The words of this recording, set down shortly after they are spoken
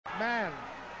man,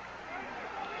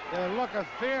 the look of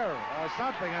fear or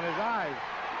something in his eyes.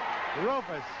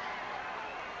 Rufus,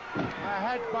 a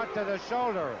headbutt to the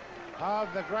shoulder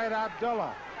of the great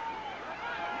Abdullah.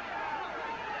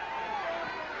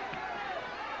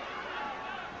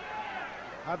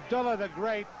 Abdullah the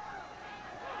Great,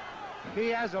 he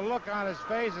has a look on his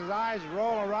face, his eyes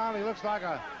roll around, he looks like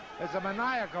it's a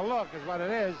maniacal look is what it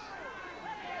is.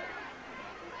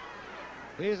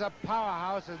 He's a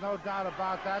powerhouse, there's no doubt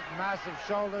about that. Massive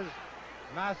shoulders,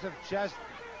 massive chest,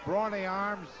 brawny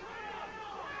arms.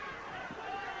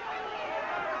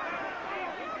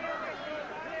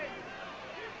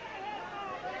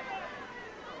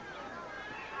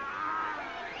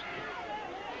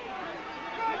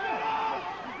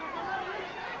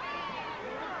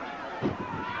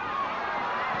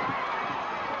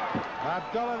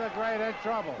 Abdullah the Great in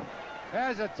trouble.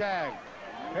 There's a tag.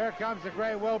 Here comes the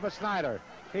great Wilbur Snyder.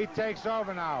 He takes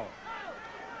over now.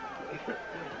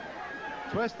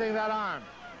 Twisting that arm.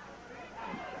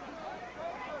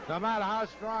 No matter how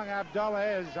strong Abdullah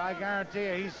is, I guarantee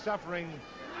you he's suffering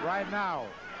right now.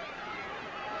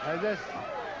 As this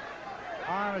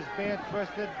arm is being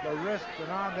twisted, the wrist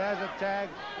and arm, there's a tag.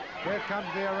 Here comes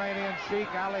the Iranian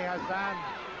Sheikh, Ali Hassan.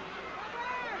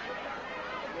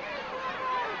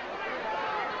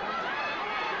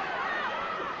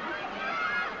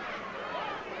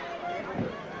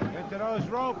 To those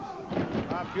ropes.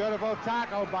 A beautiful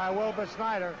tackle by Wilbur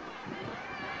Snyder.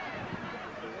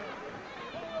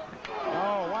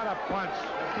 Oh, what a punch.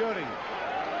 A beauty.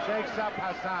 Shakes up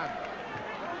Hassan.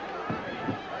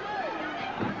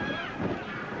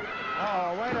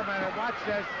 Oh, wait a minute. Watch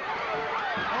this.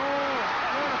 Oh,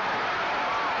 beautiful.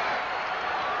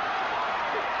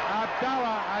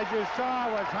 Abdullah, as you saw,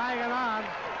 was hanging on.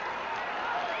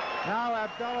 Now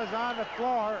Abdullah's on the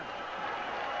floor.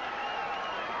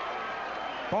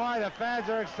 Boy, the fans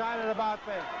are excited about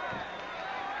this.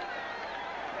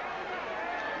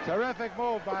 Terrific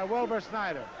move by Wilbur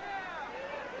Snyder.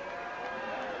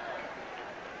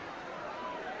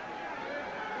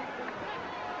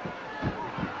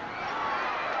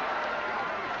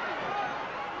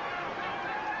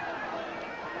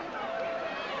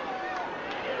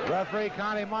 Referee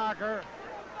Connie Marker,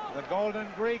 the Golden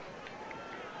Greek,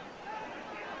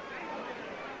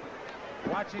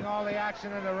 watching all the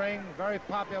action in the ring. Very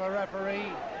popular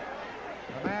referee.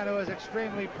 A man who is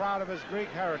extremely proud of his Greek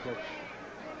heritage.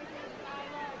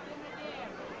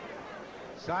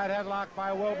 Side headlock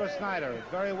by Wilbur Snyder.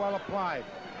 Very well applied.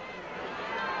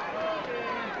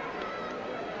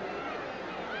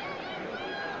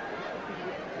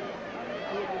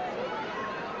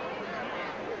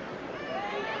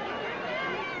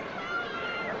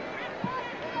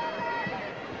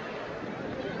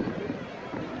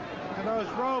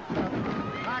 Those ropes,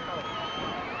 tackle,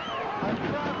 a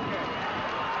drop kick.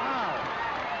 Wow,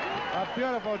 a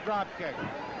beautiful drop kick.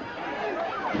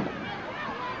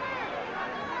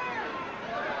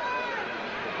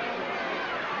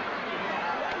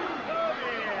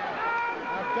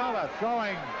 Abdullah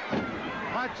throwing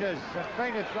punches and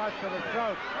finger thrusts to the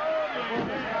throat.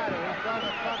 Wilbur Snyder, he's throwing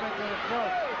the thumb into the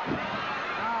throat.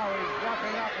 Now he's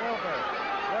roughing up Wilbur.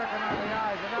 Working on the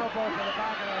eyes, an elbow to the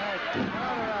back of the head,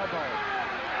 another elbow.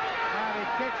 And he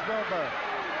kicks Wilbur.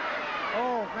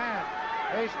 Oh, man,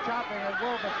 he's chopping at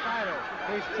Wilbur Snyder.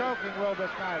 He's choking Wilbur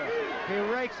Snyder. He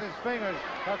rakes his fingers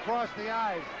across the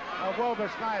eyes of Wilbur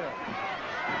Snyder.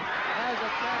 There's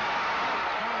a tag.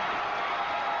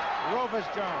 Rufus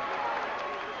Jones.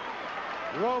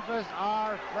 Rufus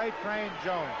R. Freight Train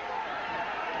Jones.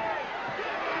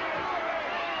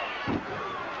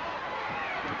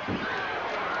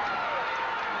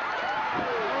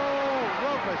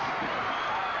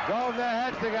 Drove their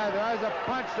heads together. There's a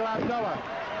punch to Abdullah.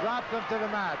 Dropped him to the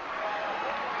mat.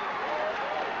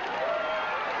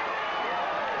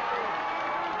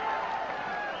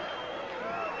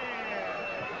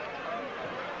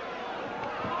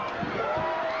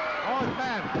 Both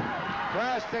men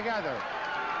crashed together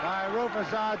by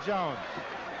Rufus R. Jones.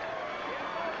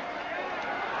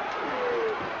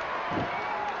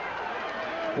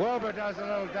 Wilbur does a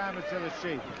little damage to the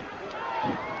Sheik.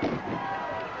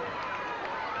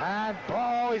 And,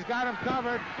 oh, he's got him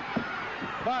covered.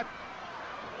 But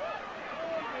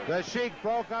the Sheik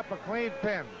broke up a clean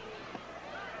pin.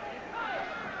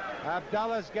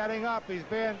 Abdullah's getting up. He's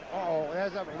being, uh-oh,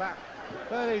 there's a, look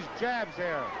at these jabs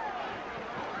here.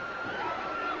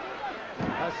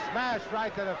 A smash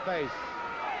right to the face.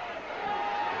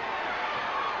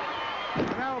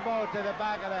 An elbow to the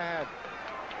back of the head.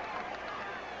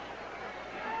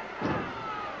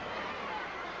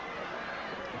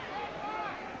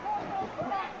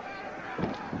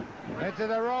 Into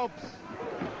the ropes.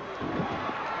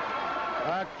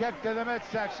 A kick to the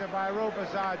midsection by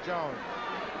Rufus R. Jones.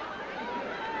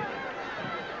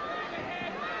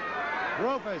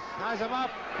 Rufus has him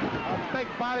up. A big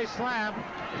body slam.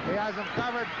 He has him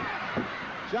covered.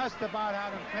 Just about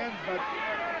had him pinned, but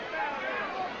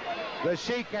the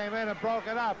Sheik came in and broke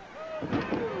it up.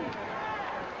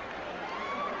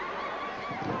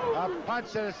 A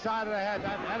punch to the side of the head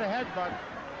and a headbutt.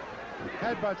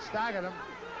 Headbutt staggered him.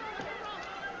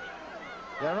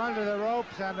 They're under the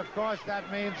ropes, and of course that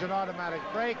means an automatic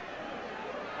break.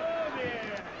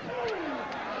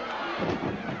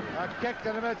 A kick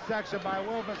to the midsection by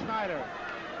Wilbur Snyder.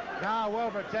 Now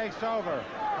Wilbur takes over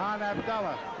on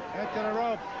Abdullah. Into the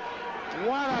ropes.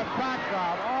 What a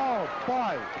backdrop. Oh,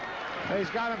 boy. He's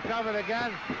got him covered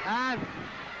again. And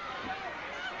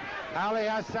Ali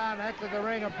Hassan entered the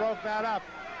ring and broke that up.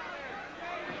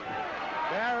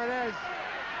 There it is.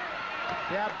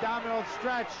 The abdominal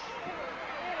stretch.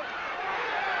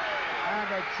 And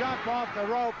a jump off the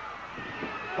rope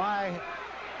by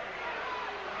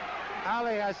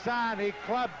Ali Hassan. He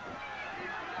clubbed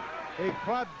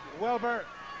Wilbur.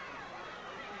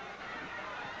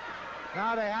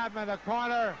 Now they have him in the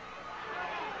corner.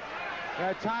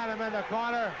 They're tying him in the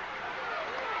corner.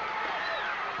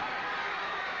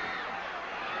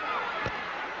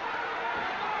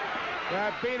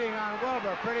 They're beating on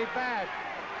Wilbur pretty bad.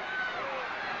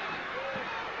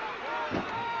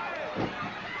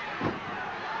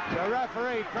 The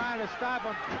referee trying to stop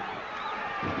him.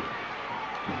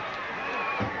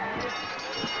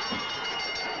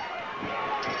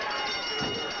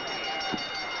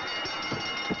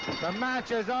 The match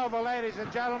is over, ladies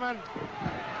and gentlemen.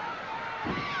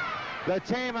 The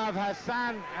team of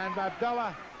Hassan and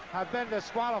Abdullah have been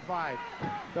disqualified.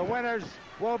 The winners,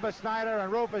 Wilbur Snyder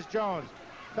and Rufus Jones.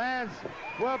 Fans,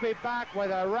 will be back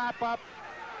with a wrap-up,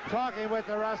 talking with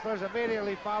the wrestlers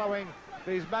immediately following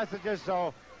these messages,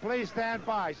 so please stand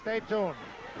by. Stay tuned.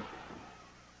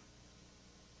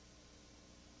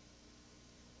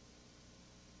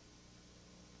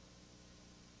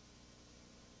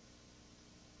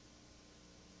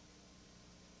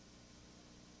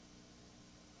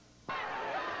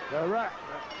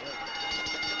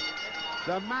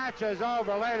 The match is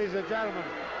over, ladies and gentlemen.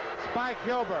 Spike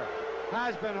Huber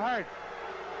has been hurt.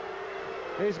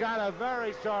 He's got a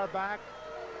very sore back.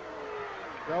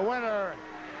 The winner,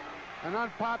 an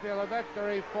unpopular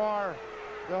victory for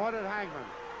the Hooded Hangman.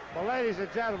 Well, ladies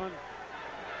and gentlemen,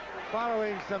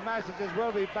 following some messages,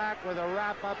 we'll be back with a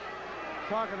wrap-up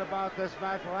talking about this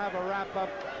match. We'll have a wrap-up,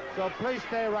 so please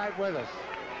stay right with us.